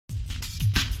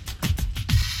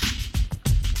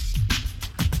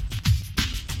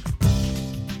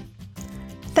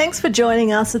Thanks for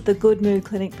joining us at the Good Mood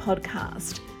Clinic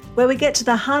podcast, where we get to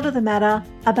the heart of the matter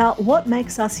about what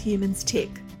makes us humans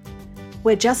tick.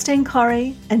 We're Justine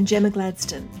Corrie and Gemma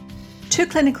Gladstone, two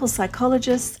clinical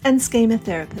psychologists and schema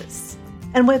therapists,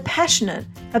 and we're passionate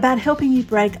about helping you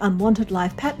break unwanted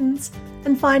life patterns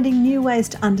and finding new ways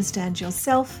to understand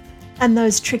yourself and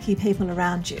those tricky people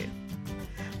around you.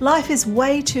 Life is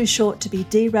way too short to be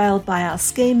derailed by our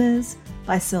schemas,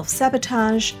 by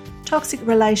self-sabotage, toxic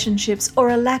relationships,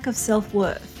 or a lack of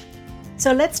self-worth.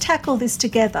 So let's tackle this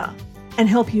together and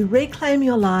help you reclaim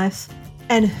your life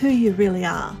and who you really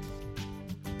are.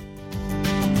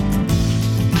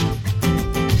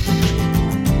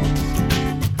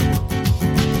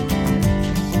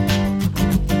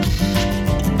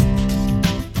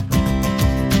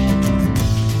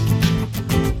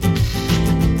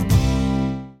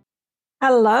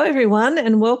 Hello, everyone,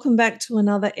 and welcome back to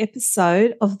another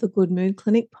episode of the Good Mood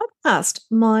Clinic podcast.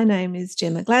 My name is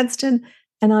Gemma Gladstone,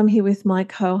 and I'm here with my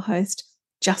co-host,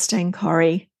 Justine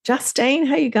Corrie. Justine,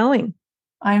 how are you going?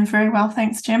 I'm very well,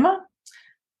 thanks, Gemma.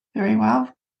 Very well.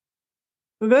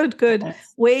 Good.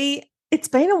 Yes. It's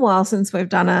been a while since we've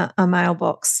done a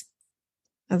mailbox,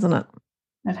 hasn't it?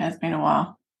 It has been a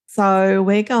while. So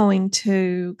we're going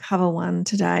to cover one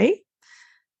today.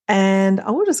 And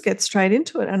I will just get straight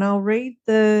into it, and I'll read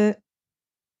what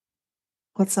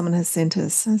someone has sent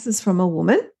us. This is from a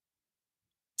woman.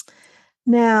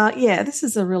 Now, this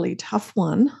is a really tough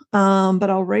one, but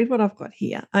I'll read what I've got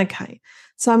here. Okay,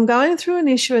 so I'm going through an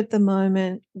issue at the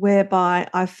moment whereby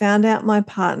I found out my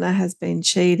partner has been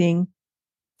cheating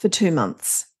for 2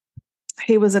 months.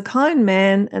 He was a kind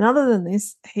man, and other than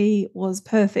this, he was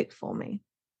perfect for me.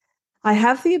 I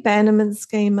have the abandonment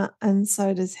schema, and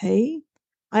so does he.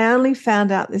 I only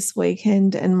found out this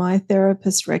weekend and my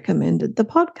therapist recommended the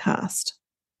podcast.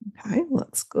 Okay, well,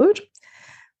 that's good.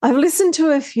 I've listened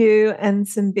to a few and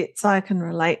some bits I can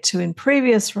relate to in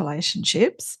previous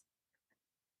relationships,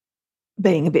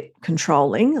 being a bit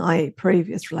controlling, i.e.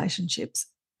 previous relationships.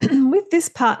 With this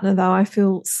partner, though, I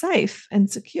feel safe and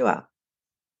secure.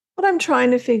 What I'm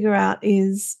trying to figure out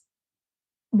is,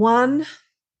 one,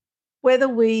 whether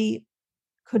we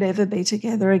could ever be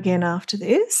together again after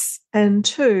this, and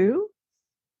two,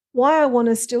 why I want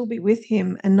to still be with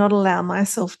him and not allow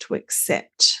myself to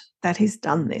accept that he's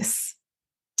done this.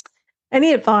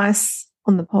 Any advice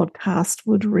on the podcast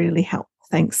would really help.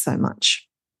 Thanks so much.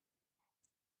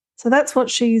 So that's what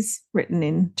she's written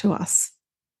in to us.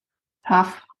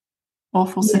 Tough,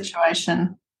 awful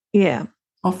situation. Yeah.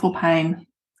 Awful pain.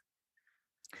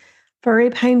 Very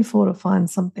painful to find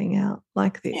something out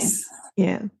like this.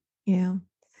 Yes. Yeah.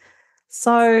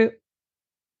 So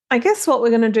I guess what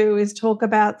we're going to do is talk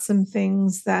about some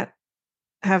things that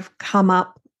have come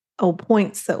up or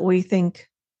points that we think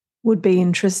would be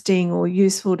interesting or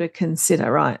useful to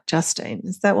consider, right, Justine?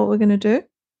 Is that what we're going to do?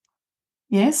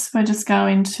 Yes, we're just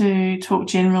going to talk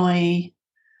generally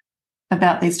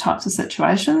about these types of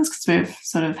situations because we've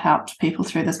sort of helped people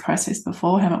through this process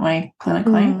before, haven't we,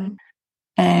 clinically?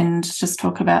 And just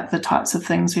talk about the types of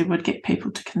things we would get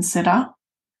people to consider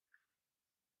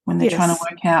when they're trying to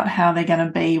work out how they're going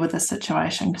to be with a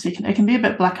situation, because it can be a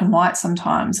bit black and white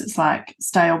sometimes. It's like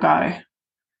stay or go.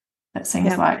 That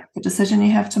seems like the decision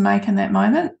you have to make in that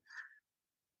moment.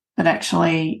 But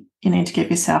actually, you need to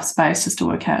give yourself space just to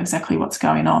work out exactly what's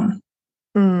going on.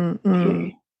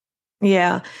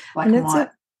 Yeah. Black and white.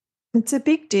 It's a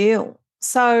big deal.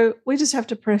 So we just have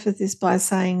to preface this by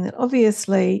saying that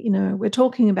obviously, we're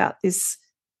talking about this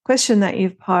question that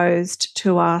you've posed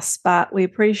to us, but we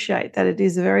appreciate that it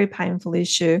is a very painful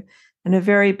issue and a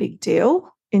very big deal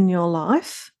in your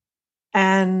life.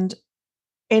 And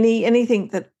anything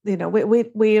that,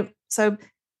 we so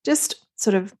just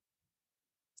sort of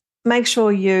make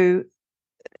sure you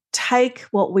take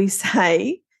what we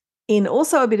say in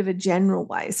also a bit of a general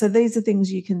way. So these are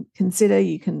things you can consider,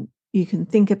 you can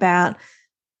think about.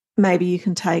 Maybe you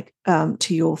can take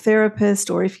to your therapist,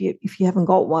 or if you haven't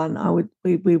got one,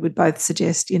 we would both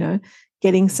suggest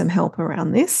getting some help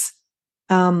around this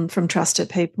from trusted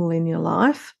people in your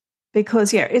life,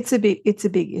 because it's a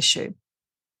big issue.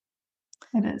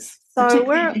 It is. So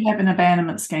particularly if you have an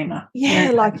abandonment schema.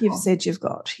 Yeah, like you've said, you've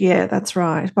got. Yeah, that's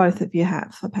right. Both of you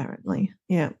have, apparently.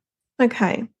 Yeah.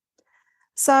 Okay.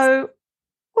 So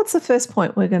what's the first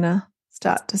point we're going to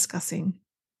start discussing?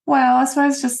 Well, I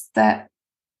suppose just that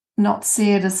not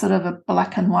see it as sort of a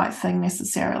black and white thing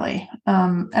necessarily.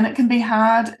 And it can be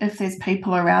hard if there's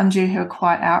people around you who are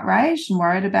quite outraged and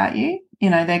worried about you.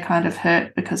 They're kind of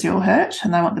hurt because you're hurt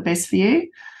and they want the best for you.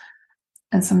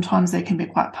 And sometimes there can be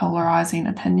quite polarizing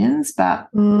opinions. But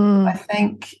I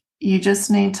think you just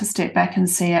need to step back and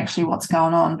see actually what's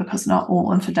going on, because not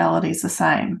all infidelity is the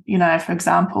same. You know, for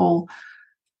example,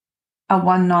 a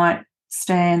one-night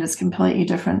stand is completely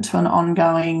different to an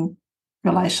ongoing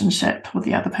relationship with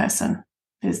the other person.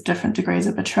 There's different degrees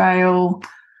of betrayal.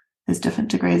 There's different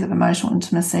degrees of emotional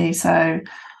intimacy. So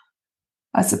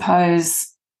I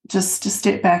suppose just to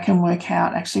step back and work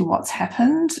out actually what's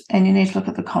happened, and you need to look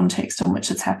at the context in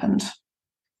which it's happened.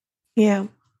 Yeah.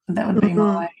 That would be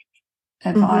my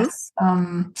advice.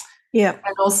 Yeah.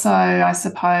 And also, I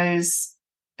suppose,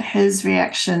 his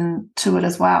reaction to it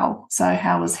as well. So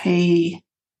how was he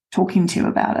talking to you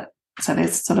about it? So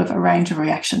there's sort of a range of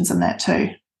reactions in that too,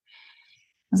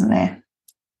 isn't there?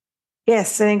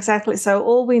 Yes, and exactly. So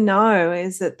all we know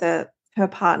is that her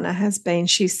partner has been,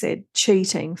 she said,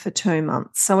 cheating for 2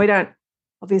 months. So we don't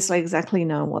obviously exactly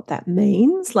know what that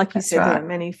means. Like you said, there are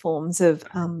many forms of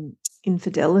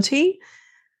infidelity,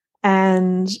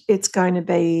 and it's going to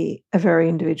be a very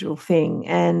individual thing.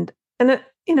 And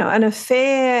an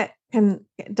affair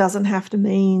doesn't have to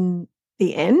mean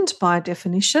the end by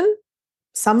definition.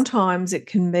 Sometimes it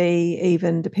can be,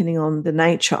 even depending on the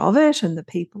nature of it and the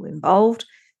people involved,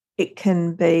 it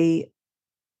can be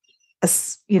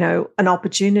an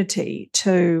opportunity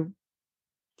to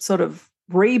sort of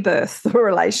rebirth the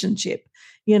relationship,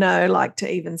 like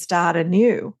to even start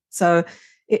anew. So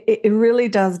it really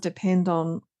does depend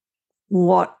on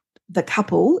what the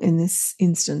couple in this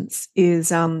instance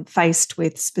is faced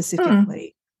with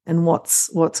specifically, and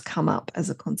what's come up as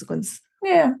a consequence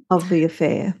of the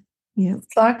affair. Yeah.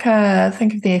 It's like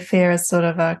think of the affair as sort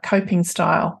of a coping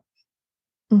style.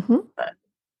 Mm-hmm.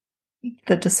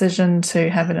 The decision to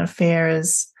have an affair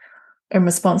is in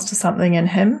response to something in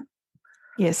him.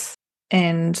 Yes.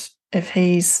 And if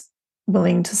he's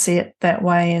willing to see it that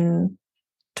way and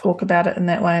talk about it in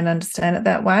that way and understand it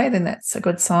that way, then that's a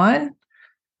good sign.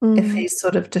 If he's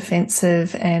sort of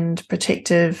defensive and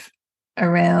protective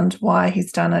around why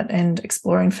he's done it and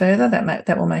exploring further,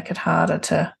 that will make it harder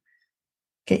to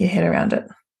get your head around it.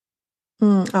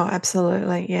 Oh,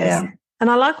 absolutely, yes. Yeah.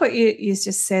 And I like what you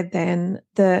just said then,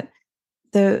 that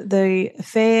the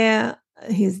affair,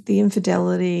 the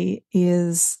infidelity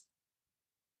is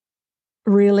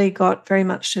really got very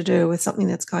much to do with something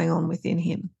that's going on within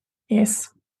him. Yes.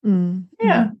 Mm.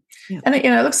 Yeah. Yeah. And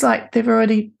it looks like she's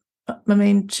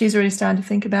already starting to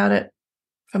think about it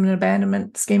from an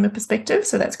abandonment schema perspective,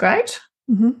 so that's great.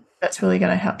 Mm-hmm. That's really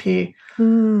going to help you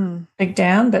dig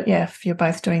down. But yeah, if you're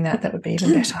both doing that, that would be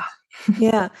even better.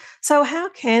 Yeah. So how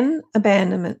can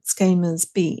abandonment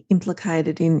schemas be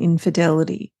implicated in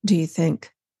infidelity, do you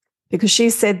think? Because she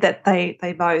said that they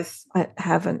both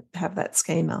have that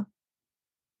schema.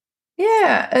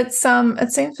 Yeah, it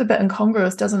seems a bit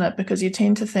incongruous, doesn't it? Because you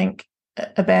tend to think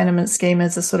abandonment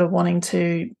schemas are sort of wanting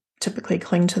to typically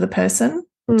cling to the person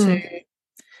to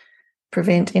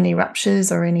prevent any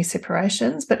ruptures or any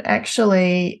separations. But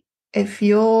actually, if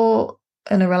you're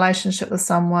in a relationship with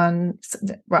someone,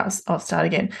 right, I'll start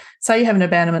again. Say you have an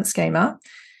abandonment schema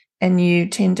and you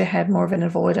tend to have more of an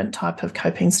avoidant type of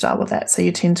coping style with that. So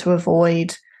you tend to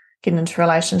avoid getting into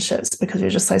relationships because you're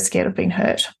just so scared of being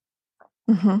hurt.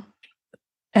 Mm-hmm.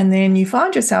 And then you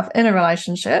find yourself in a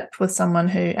relationship with someone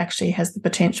who actually has the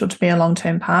potential to be a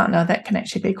long-term partner. That can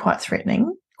actually be quite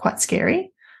threatening, quite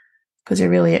scary, because you're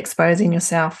really exposing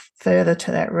yourself further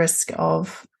to that risk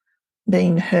of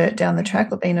being hurt down the track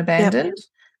or being abandoned.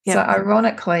 Yep. So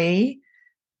ironically,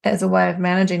 as a way of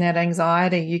managing that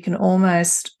anxiety, you can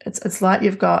almost, it's like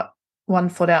you've got one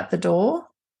foot out the door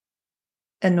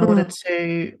in order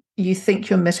to, you think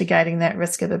you're mitigating that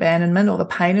risk of abandonment or the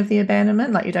pain of the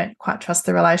abandonment, like you don't quite trust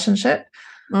the relationship.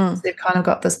 So you've kind of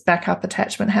got this backup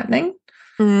attachment happening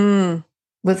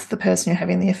with the person you're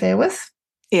having the affair with.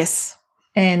 Yes.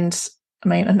 And I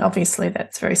mean, and obviously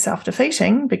that's very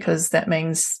self-defeating, because that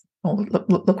means, well,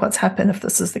 look what's happened if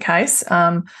this is the case.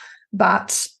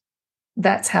 But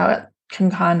that's how it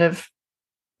can kind of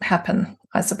happen,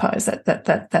 I suppose.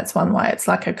 That's one way. It's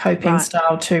like a coping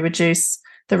style to reduce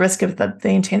the risk of the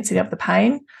intensity of the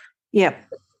pain.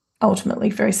 Yep. Ultimately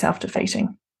very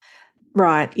self-defeating.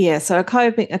 Right, yeah. So a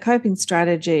coping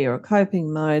strategy or a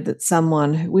coping mode that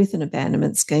someone with an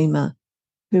abandonment schema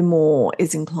who more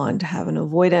is inclined to have an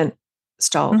avoidant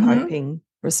style coping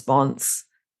response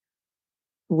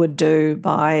would do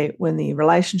by when the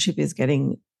relationship is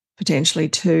getting potentially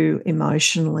too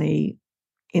emotionally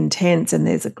intense and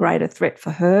there's a greater threat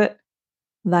for hurt,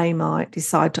 they might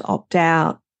decide to opt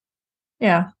out.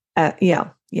 Yeah.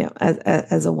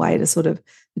 As a way to sort of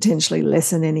potentially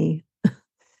lessen any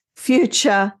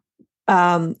future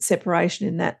separation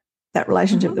in that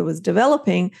relationship that was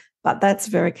developing, But that's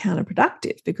very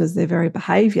counterproductive because their very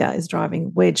behaviour is driving a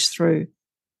wedge through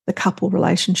the couple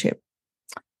relationship.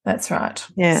 That's right.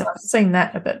 Yeah. So I've seen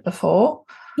that a bit before.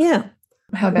 Yeah.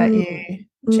 How about you,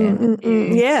 Jen?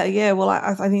 Yeah. Well,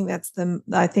 I think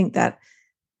I think that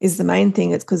is the main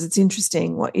thing. It's because it's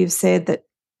interesting what you've said, that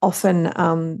often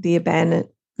the abandonment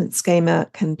schema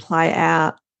can play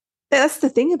out. That's the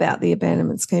thing about the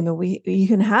abandonment schema. You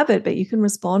can have it, but you can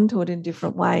respond to it in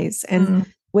different ways.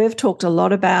 And we've talked a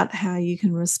lot about how you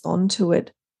can respond to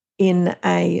it in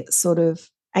a sort of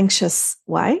anxious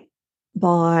way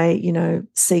by,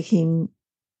 seeking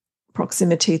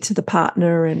proximity to the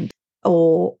partner and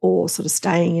or sort of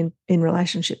staying in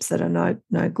relationships that are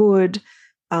no good,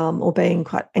 or being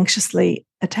quite anxiously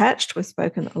attached. We've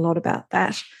spoken a lot about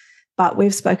that, but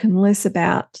we've spoken less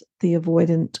about the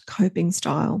avoidant coping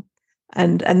style.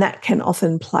 And that can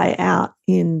often play out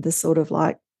in the sort of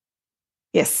like,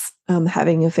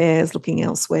 having affairs, looking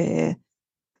elsewhere,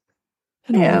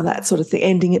 and all of that sort of thing,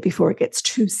 ending it before it gets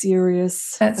too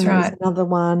serious. That's right. Is another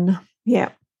one. Yeah.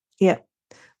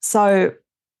 So,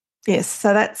 yes,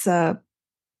 so that's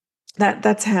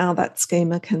how that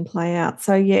schema can play out.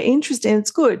 So, yeah, interesting.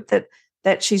 It's good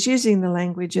that she's using the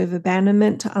language of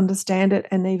abandonment to understand it,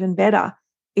 and even better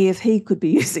if he could be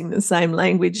using the same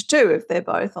language too, if they're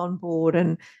both on board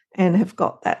and have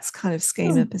got that kind of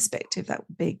schema perspective. That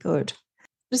would be good.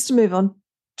 Just to move on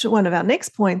to one of our next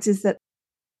points is that,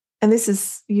 and this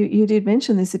is, you did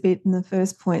mention this a bit in the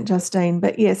first point, Justine,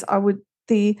 but yes, I would,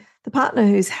 the partner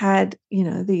who's had,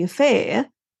 the affair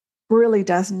really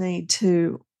does need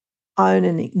to own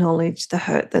and acknowledge the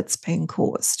hurt that's been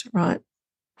caused, right?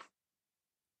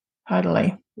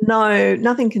 Totally. No,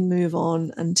 nothing can move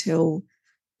on until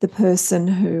the person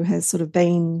who has sort of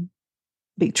been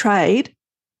betrayed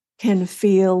can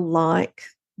feel like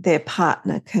their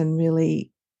partner can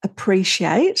really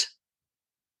appreciate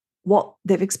what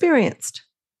they've experienced.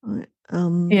 Right?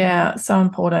 Yeah, so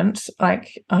important.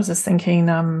 Like, I was just thinking,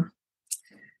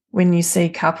 when you see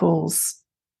couples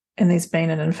and there's been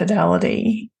an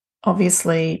infidelity,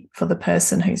 obviously for the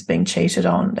person who's been cheated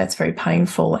on, that's very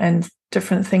painful, and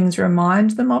different things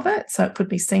remind them of it. So it could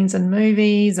be scenes in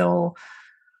movies, or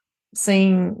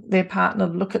seeing their partner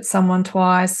look at someone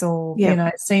twice, or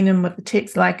seeing them with the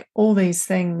text. Like, all these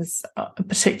things,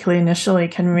 particularly initially,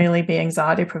 can really be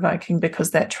anxiety provoking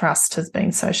because that trust has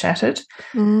been so shattered.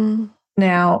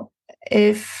 Now,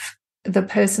 if the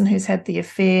person who's had the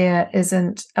affair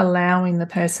isn't allowing the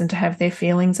person to have their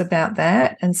feelings about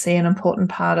that and see an important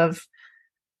part of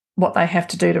what they have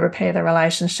to do to repair the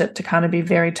relationship, to kind of be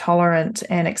very tolerant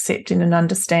and accepting and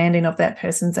understanding of that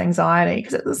person's anxiety,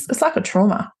 because it's like a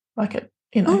trauma, like it,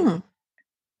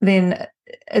 then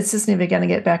it's just never going to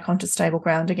get back onto stable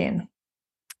ground again.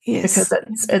 Yes.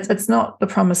 Because it's not the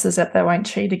promises that they won't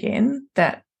cheat again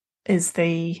that is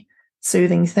the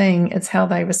soothing thing. It's how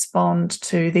they respond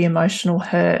to the emotional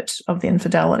hurt of the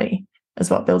infidelity is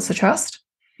what builds the trust.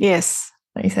 Yes.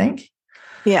 Don't you think?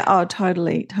 Yeah. Oh,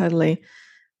 totally.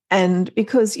 And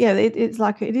because, it's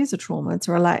like, it is a trauma. It's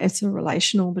a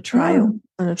relational betrayal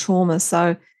and a trauma.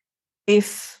 So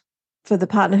if for the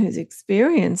partner who's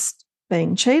experienced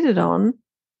being cheated on,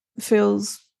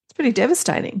 feels it's pretty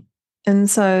devastating. And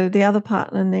so the other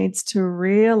partner needs to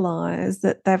realise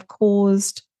that they've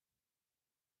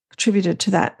contributed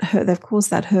to that hurt. They've caused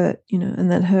that hurt,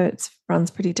 and that hurt runs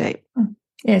pretty deep.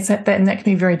 Yes, and that can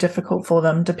be very difficult for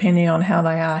them, depending on how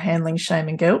they are handling shame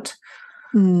and guilt.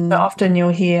 But often you'll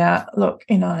hear, look,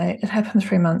 it happened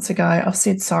 3 months ago. I've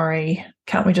said sorry.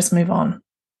 Can't we just move on?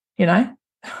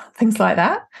 Things like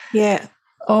that. Yeah.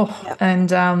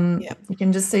 And you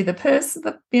can just see the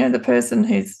person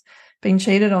who's been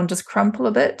cheated on just crumple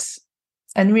a bit.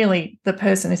 And really the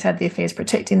person who's had the affair is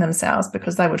protecting themselves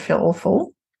because they would feel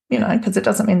awful, because it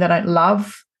doesn't mean they don't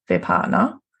love their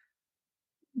partner.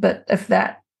 But if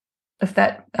that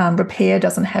repair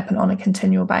doesn't happen on a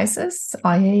continual basis,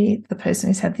 i.e. the person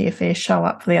who's had the affair show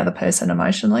up for the other person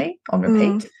emotionally on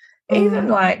repeat, even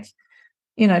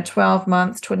 12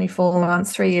 months, 24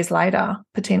 months, 3 years later,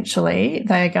 potentially,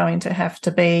 they are going to have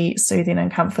to be soothing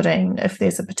and comforting if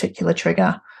there's a particular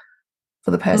trigger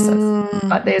for the person.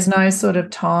 Like, there's no sort of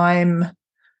time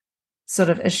sort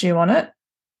of issue on it.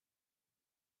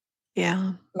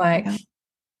 Yeah.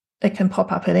 It can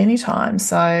pop up at any time.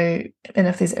 So, and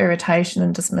if there's irritation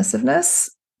and dismissiveness,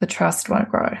 the trust won't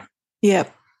grow. Yeah.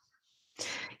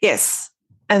 Yes.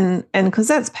 And because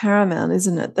that's paramount,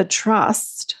 isn't it? The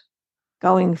trust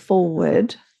going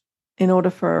forward, in order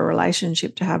for a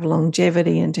relationship to have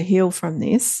longevity and to heal from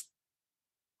this,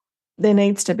 there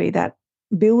needs to be that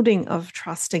building of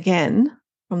trust again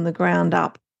from the ground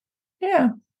up. Yeah.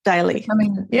 daily.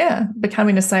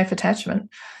 Becoming a safe attachment.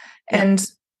 Yep. And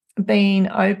being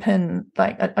open.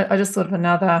 Like I just thought of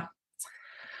another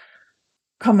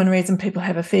common reason people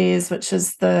have affairs, which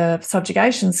is the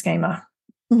subjugation schema.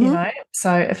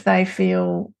 So if they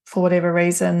feel, for whatever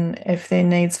reason, if their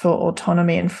needs for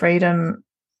autonomy and freedom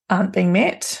aren't being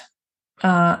met,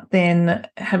 then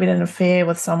having an affair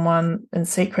with someone in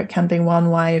secret can be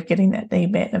one way of getting that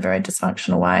need met in a very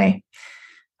dysfunctional way.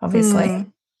 Obviously,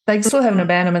 they still have an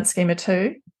abandonment schema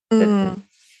too, but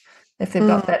if they've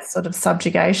got that sort of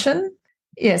subjugation.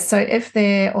 So if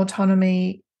their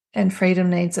autonomy and freedom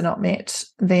needs are not met,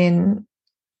 then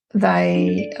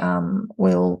they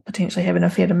will potentially have an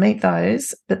affair to meet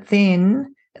those. But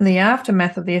then in the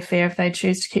aftermath of the affair, if they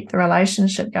choose to keep the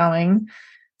relationship going,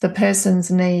 the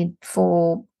person's need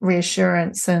for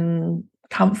reassurance and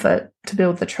comfort to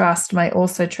build the trust may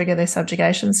also trigger their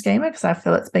subjugation schema, because I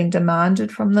feel it's being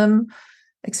demanded from them,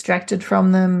 extracted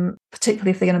from them,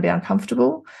 particularly if they're going to be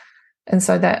uncomfortable. And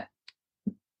so that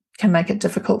can make it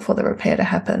difficult for the repair to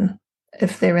happen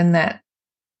if they're in that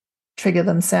trigger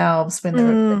themselves when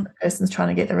the person's trying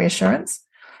to get the reassurance.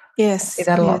 Yes. I see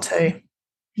that a lot too.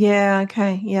 Yeah,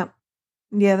 okay. Yep.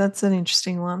 Yeah, that's an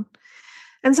interesting one.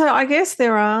 And so I guess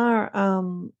there are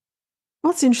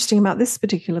what's interesting about this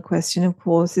particular question, of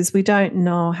course, is we don't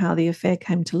know how the affair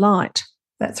came to light.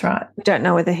 That's right. We don't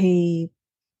know whether he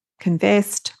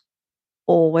confessed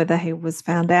or whether he was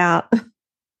found out,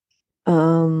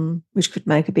 which could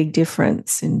make a big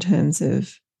difference in terms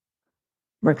of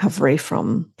recovery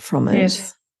from it.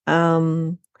 Yes.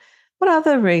 What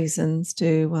other reasons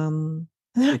do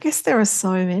I guess there are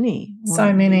so many.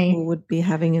 So many people would be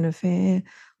having an affair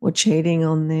or cheating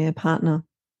on their partner.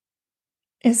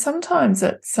 And sometimes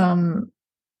it's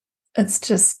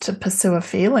just to pursue a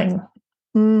feeling.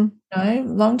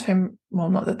 Long-term, well,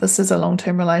 not that this is a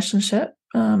long-term relationship,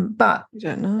 but you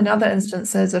don't know. In other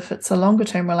instances, if it's a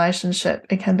longer-term relationship,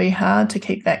 it can be hard to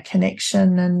keep that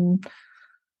connection and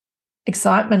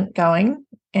excitement going.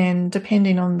 And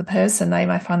depending on the person, they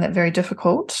may find that very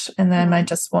difficult, and they may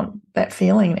just want that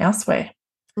feeling elsewhere.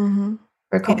 We're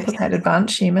a complicated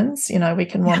bunch, humans. We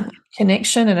can want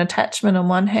connection and attachment on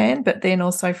one hand, but then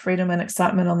also freedom and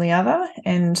excitement on the other.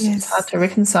 And it's hard to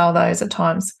reconcile those at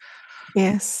times.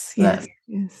 Yes, yeah,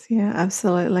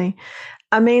 absolutely.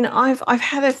 I mean, I've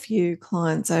had a few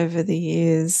clients over the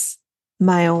years,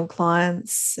 male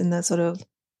clients in the sort of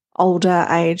older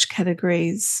age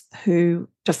categories, who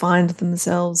defined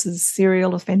themselves as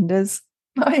serial offenders.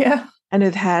 Oh, yeah. And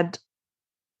have had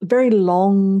very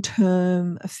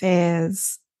long-term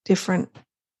affairs, different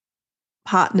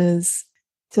partners.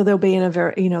 So they'll be in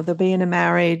a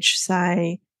marriage,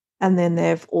 say, and then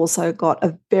they've also got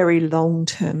a very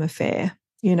long-term affair.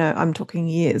 I'm talking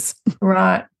years.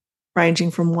 Right.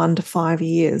 Ranging from 1 to 5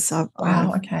 years. I've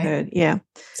heard. Yeah.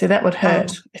 So that would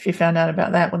hurt if you found out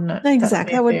about that, wouldn't it?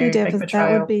 Exactly. That would be devastating.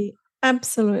 That would be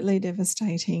absolutely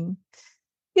devastating.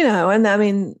 And I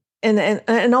mean,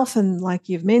 and often, like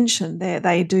you've mentioned,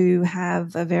 they do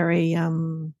have a very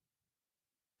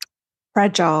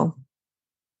fragile.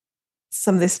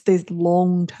 Some of these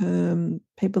long-term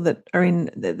people that are in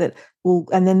that will,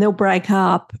 and then they'll break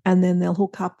up, and then they'll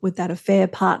hook up with that affair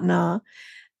partner,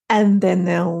 and then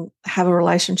they'll have a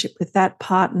relationship with that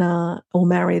partner or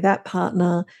marry that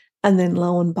partner, and then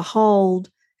lo and behold,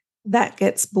 that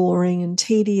gets boring and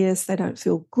tedious. They don't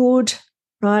feel good,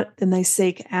 right? Then they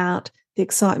seek out the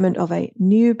excitement of a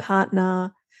new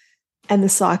partner, and the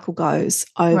cycle goes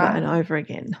over and over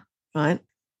again, right?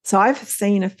 So I've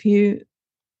seen a few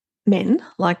men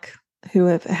who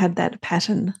have had that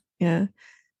pattern, and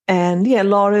a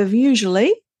lot of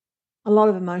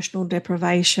emotional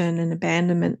deprivation and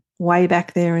abandonment way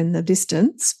back there in the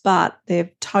distance, but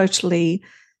they've totally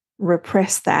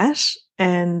repressed that,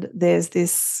 and there's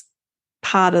this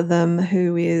part of them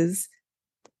who is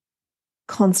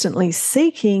constantly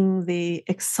seeking the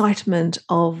excitement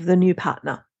of the new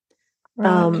partner,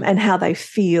 and how they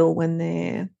feel when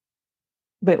they're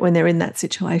in that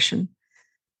situation.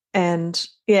 And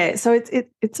so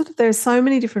it's sort of, there's so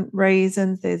many different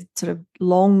reasons. There's sort of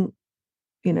long,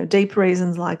 deep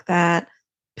reasons like that.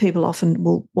 People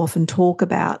will often talk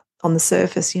about on the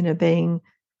surface, being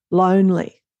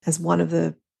lonely as one of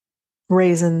the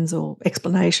reasons or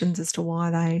explanations as to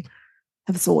why they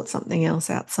have sought something else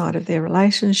outside of their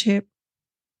relationship.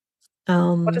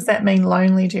 What does that mean,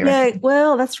 lonely, do you reckon?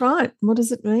 Well, that's right. What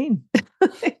does it mean?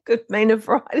 It could mean a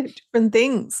variety of different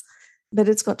things, but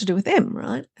it's got to do with them,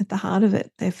 right? At the heart of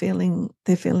it, they're feeling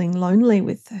lonely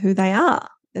with who they are.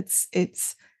 It's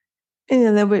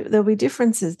there'll be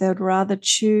differences. They would rather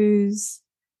choose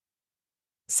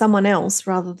someone else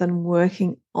rather than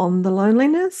working on the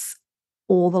loneliness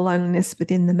or the loneliness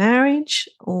within the marriage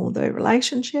or the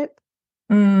relationship.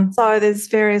 So there's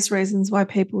various reasons why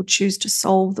people choose to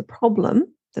solve the problem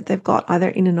that they've got either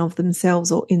in and of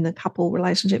themselves or in the couple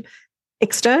relationship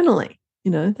externally.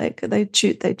 They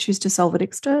choose to solve it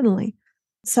externally.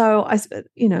 So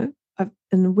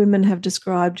and women have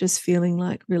described just feeling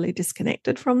like really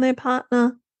disconnected from their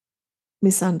partner,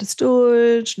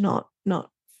 misunderstood, not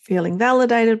feeling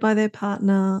validated by their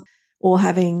partner, or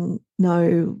having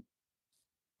no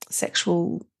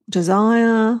sexual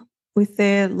desire with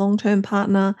their long-term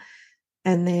partner,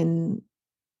 and then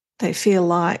they feel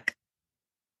like,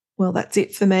 well, that's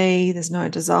it for me, there's no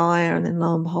desire, and then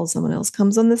lo and behold, someone else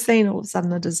comes on the scene, all of a sudden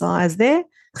the desire's there.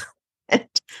 And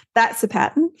that's a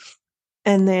pattern.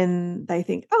 And then they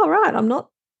think, oh, right, I'm not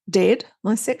dead.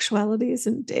 My sexuality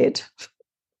isn't dead.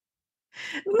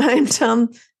 and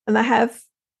they have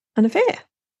an affair,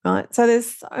 right? So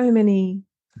there's so many.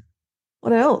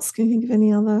 What else? Can you think of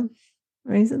any other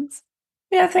reasons?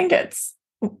 Yeah, I think it's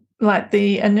like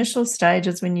the initial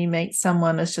stages when you meet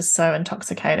someone is just so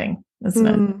intoxicating, isn't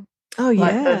it? Oh, yeah.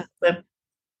 Like the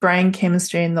brain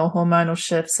chemistry and the hormonal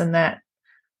shifts in that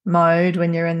mode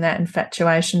when you're in that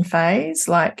infatuation phase,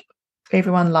 like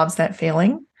everyone loves that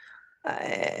feeling.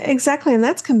 Exactly. And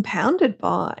that's compounded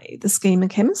by the schema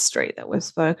chemistry that we've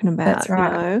spoken about. That's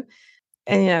right.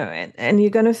 And you're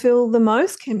going to feel the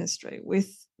most chemistry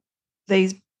with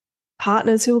these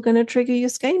partners who are going to trigger your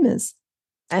schemas.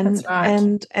 And that's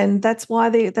right. and that's why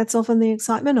that's often the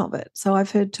excitement of it. So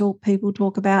I've heard people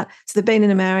talk about, so they've been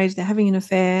in a marriage, they're having an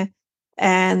affair,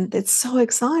 and it's so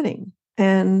exciting.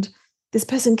 And this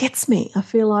person gets me. I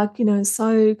feel like,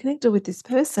 so connected with this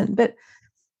person. But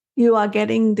you are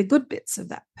getting the good bits of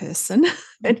that person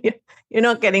and you're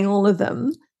not getting all of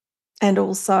them. And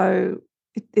also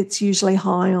it's usually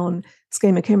high on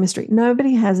schema chemistry.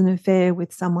 Nobody has an affair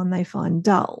with someone they find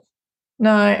dull.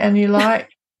 No, and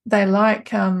they like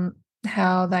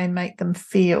how they make them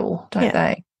feel, don't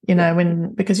they?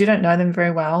 Because you don't know them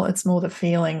very well, it's more the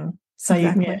feeling. So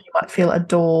exactly. you might feel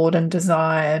adored and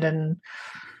desired, and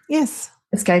yes,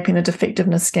 escaping a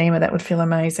defectiveness schema, that would feel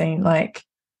amazing. Like,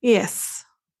 yes.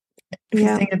 If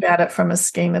you think about it from a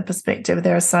schema perspective,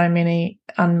 there are so many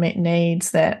unmet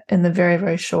needs that in the very,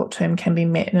 very short term can be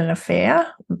met in an affair,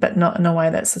 but not in a way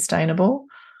that's sustainable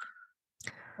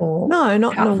or not in a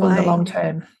way, in the long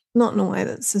term. Not in a way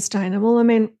that's sustainable. I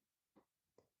mean,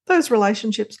 those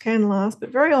relationships can last, but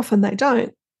very often they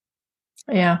don't.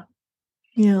 Yeah.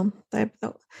 Yeah.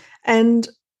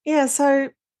 So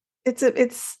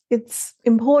it's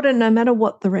important no matter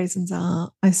what the reasons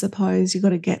are. I suppose you've got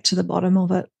to get to the bottom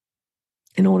of it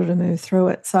in order to move through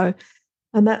it. So,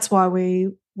 and that's why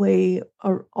we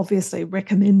are obviously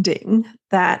recommending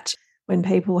that when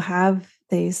people have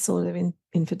these sort of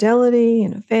infidelity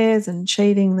and affairs and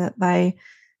cheating,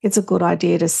 it's a good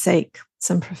idea to seek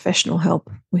some professional help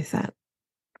with that.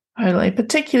 Totally,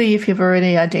 particularly if you've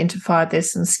already identified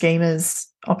there's some schemas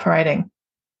operating.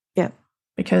 Yeah.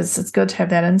 Because it's good to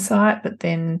have that insight, but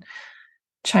then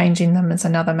changing them is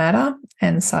another matter.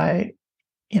 And so,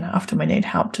 often we need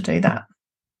help to do that.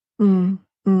 And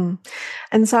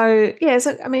so,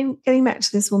 getting back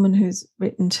to this woman who's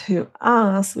written to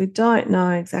us, we don't know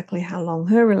exactly how long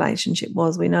her relationship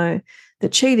was. We know the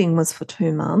cheating was for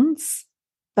 2 months.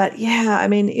 But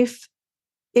if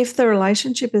the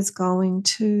relationship is going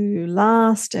to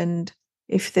last and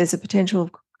if there's a potential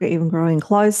of even growing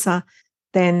closer,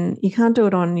 then you can't do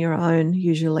it on your own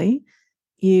usually.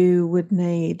 You would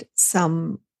need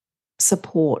some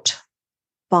support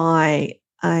by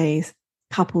a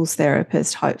couples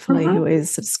therapist, hopefully, who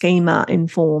is schema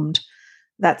informed.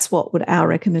 That's what our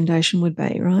recommendation would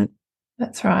be, right?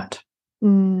 That's right.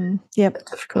 Yep. A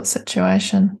difficult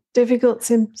situation. Difficult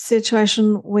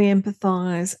situation. We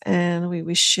empathise and we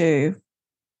wish you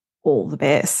all the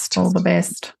best. All the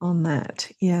best on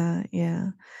that. Yeah,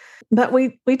 yeah. But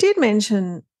we did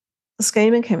mention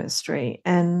schema chemistry,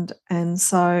 and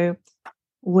so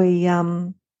we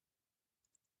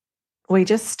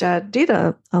just did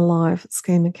a live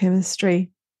schema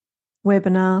chemistry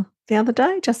webinar the other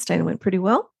day. Justine, went pretty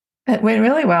well. It went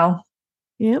really well.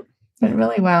 Yep. Went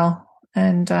really well.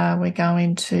 And we're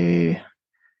going to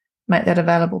make that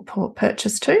available for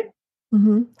purchase too.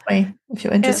 If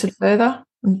you're interested further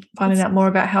in finding out more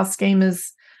about how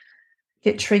schemas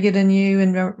get triggered in you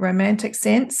in a romantic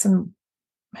sense and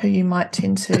who you might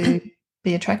tend to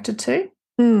be attracted to.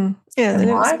 Yeah, and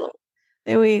why.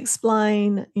 We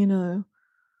explain,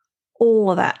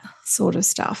 all of that sort of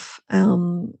stuff.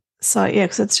 So yeah,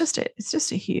 because it's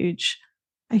just a huge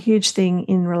a huge thing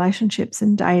in relationships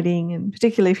and dating, and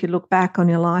particularly if you look back on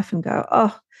your life and go,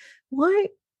 oh, why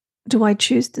do I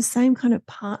choose the same kind of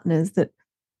partners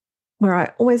where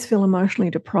I always feel emotionally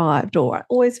deprived, or I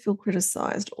always feel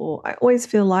criticized, or I always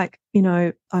feel like,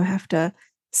 I have to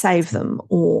save them,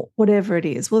 or whatever it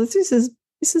is. Well, this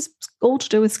is all to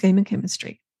do with schema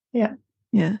chemistry. Yeah.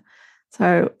 Yeah.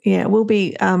 So, we'll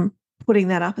be putting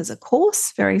that up as a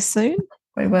course very soon.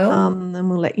 We will. And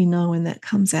we'll let you know when that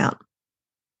comes out.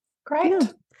 Great. Yeah.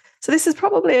 So this is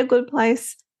probably a good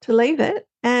place to leave it.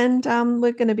 And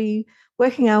we're going to be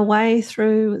working our way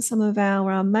through some of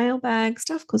our mailbag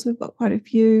stuff, because we've got quite a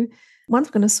few ones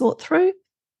we're going to sort through.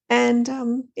 And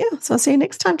so I'll see you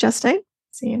next time, Justine.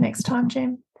 See you next time,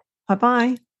 Jen.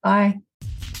 Bye-bye. Bye.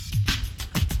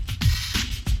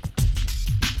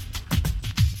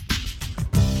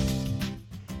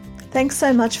 Thanks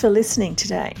so much for listening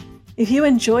today. If you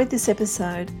enjoyed this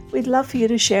episode, we'd love for you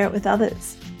to share it with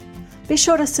others. Be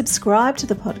sure to subscribe to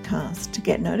the podcast to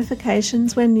get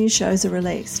notifications when new shows are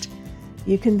released.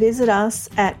 You can visit us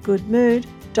at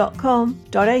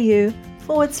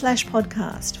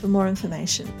goodmood.com.au/podcast for more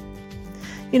information.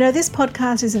 This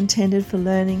podcast is intended for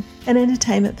learning and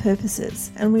entertainment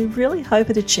purposes, and we really hope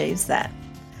it achieves that.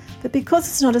 But because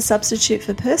it's not a substitute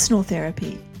for personal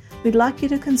therapy, we'd like you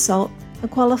to consult a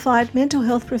qualified mental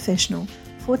health professional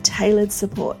for tailored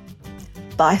support.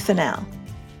 Bye for now.